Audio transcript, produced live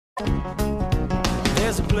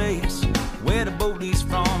There's a place where the boat leaves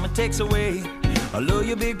from. It takes away all of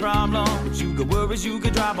your big problems. You could worries, you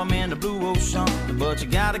could drop them in the blue ocean, but you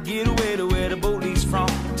gotta get away to where the boat leaves from.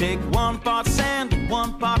 Take 1 part sand and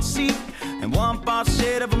 1 part sea, and 1 part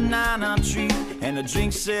shade of a 9-nut tree. And the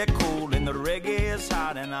drinks set cold and the reggae is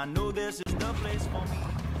hot, and I know this is the place for me.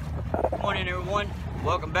 Good morning, everyone.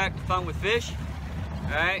 Welcome back to Fun with Fish.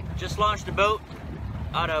 Alright, just launched a boat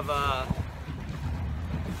out of the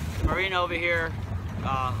marina over here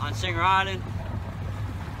on Singer Island.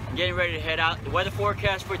 I'm getting ready to head out. The weather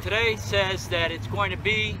forecast for today says that it's going to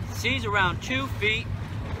be seas around 2 feet,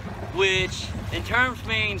 which in terms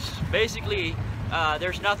means basically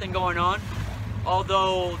there's nothing going on.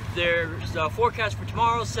 Although there's a forecast for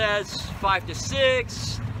tomorrow says 5 to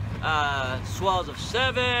 6, swells of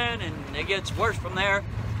 7, and it gets worse from there.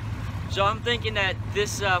 So I'm thinking that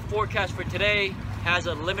this forecast for today has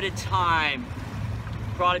a limited time.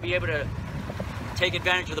 Probably be able to take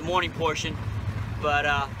advantage of the morning portion. But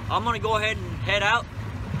I'm gonna go ahead and head out.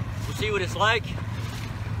 We'll see what it's like.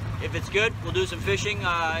 If it's good, we'll do some fishing.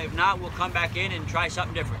 If not, we'll come back in and try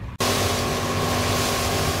something different.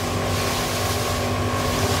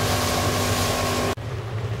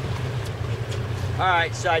 All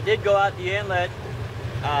right, so I did go out the inlet,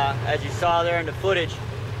 as you saw there in the footage.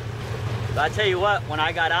 But I tell you what, when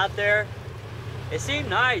I got out there, it seemed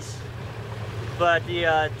nice, but the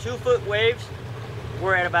 2-foot waves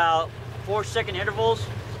were at about 4-second intervals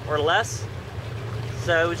or less.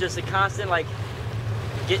 So it was just a constant, like,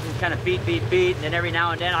 getting kind of beat, and then every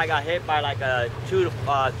now and then I got hit by like a 3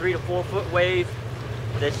 to 4 foot wave.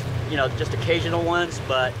 That's, you know, just occasional ones,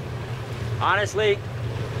 but honestly,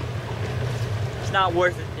 it's not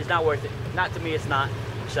worth it. It's not worth it. Not to me, it's not.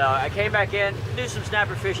 So I came back in to do some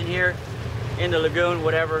snapper fishing here in the lagoon,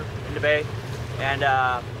 whatever, in the bay, and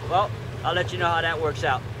well, I'll let you know how that works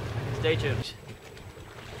out. Stay tuned.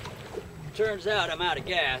 Turns out I'm out of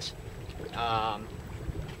gas,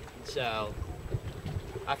 so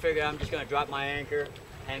I figured I'm just gonna drop my anchor,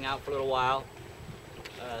 hang out for a little while,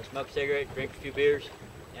 smoke a cigarette, drink a few beers,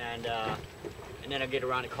 and then I'll get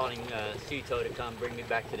around to calling Sea Tow to come bring me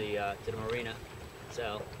back to the marina.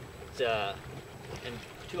 So it's and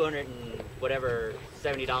 $200 and whatever,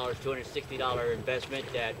 $70, $260 investment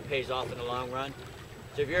that pays off in the long run.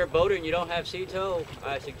 So if you're a boater and you don't have Sea Tow,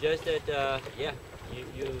 I suggest that yeah,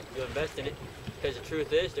 you invest in it, because the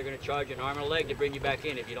truth is they're going to charge you an arm and a leg to bring you back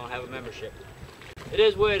in if you don't have a membership. It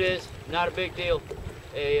is what it is, not a big deal.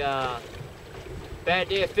 A bad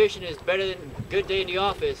day of fishing is better than a good day in the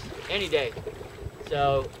office any day.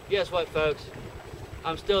 So guess what, folks,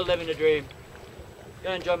 I'm still living the dream.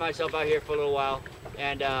 Gonna enjoy myself out here for a little while,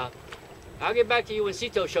 and I'll get back to you when Sea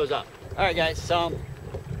Tow shows up. All right, guys, so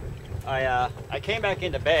I came back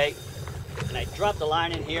in the bay and I dropped the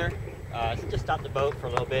line in here. Just stopped the boat for a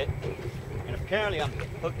little bit, and apparently I'm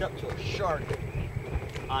hooked up to a shark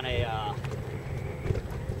on a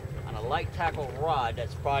light tackle rod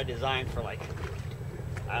that's probably designed for, like,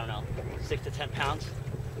 I don't know, 6 to 10 pounds.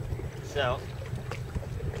 So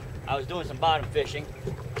I was doing some bottom fishing.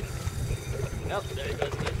 Nope, there he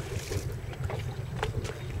goes again.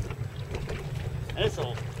 And it's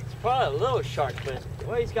probably a little shark, but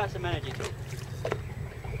well, he's got some energy to it.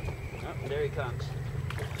 Oh, there he comes.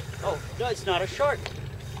 Oh, no, it's not a shark.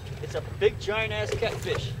 It's a big, giant-ass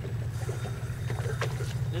catfish.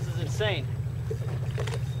 This is insane.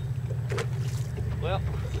 Well,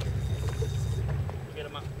 get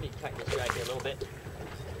him up. Let me tighten this guy here a little bit.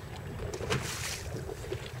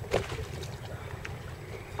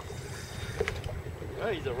 Oh,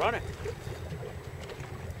 he's a runner.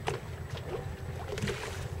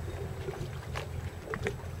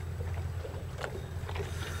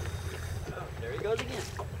 Oh, there he goes again.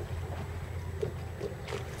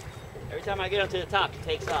 Every time I get him to the top, he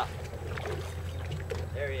takes off.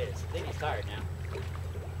 There he is. I think he's tired now.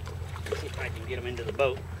 Let's see if I can get him into the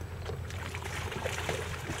boat.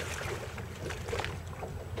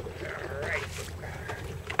 All right.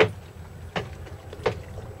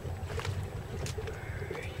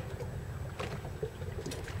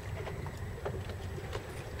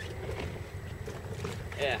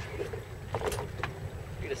 Yeah.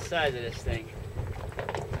 Look at the size of this thing.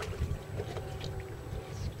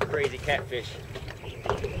 It's crazy catfish.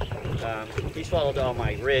 He swallowed all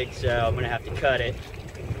my rig, so I'm gonna have to cut it.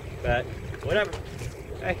 But whatever.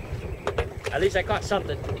 Hey, at least I caught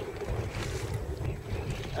something.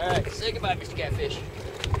 All right, say goodbye, Mr. Catfish.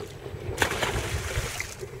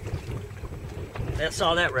 That's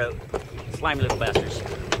all that wrote. Slimy little bastards.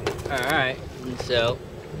 All right, and so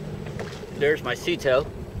there's my Sea Tow.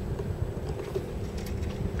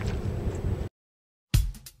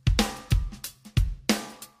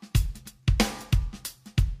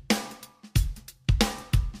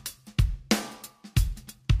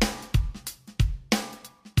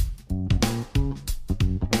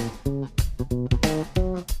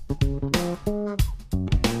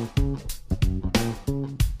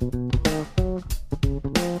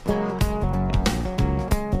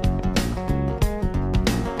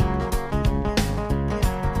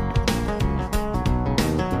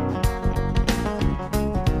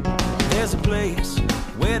 there's a place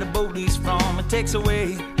where the boat leaves from. It takes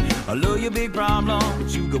away all of your big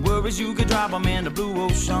problems. You got worries, you could drop them in the blue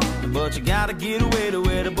ocean, but you gotta get away to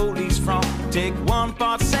where the boat leaves from. Take 1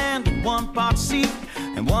 part sand, 1 part sea,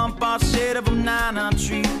 and 1 part shade of a 9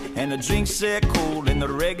 tree. And the drinks set cold and the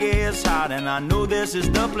reggae is hot, and I know this is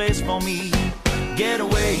the place for me. Get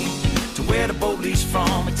away to where the boat leaves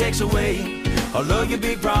from. It takes away all of your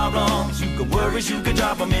big problems. You got worries, you could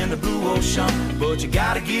drop them in the blue ocean, but you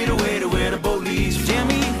gotta get away to where the boat leaves from.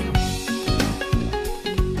 Jimmy.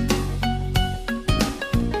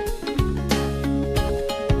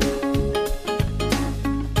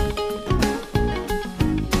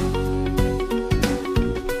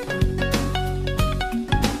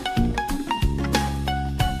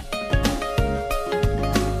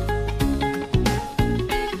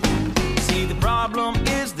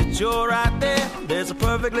 You're right there. There's a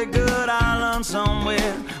perfectly good island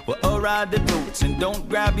somewhere where a ride that floats, and don't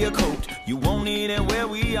grab your coat. You won't need it where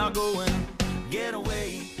we are going. Get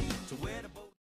away.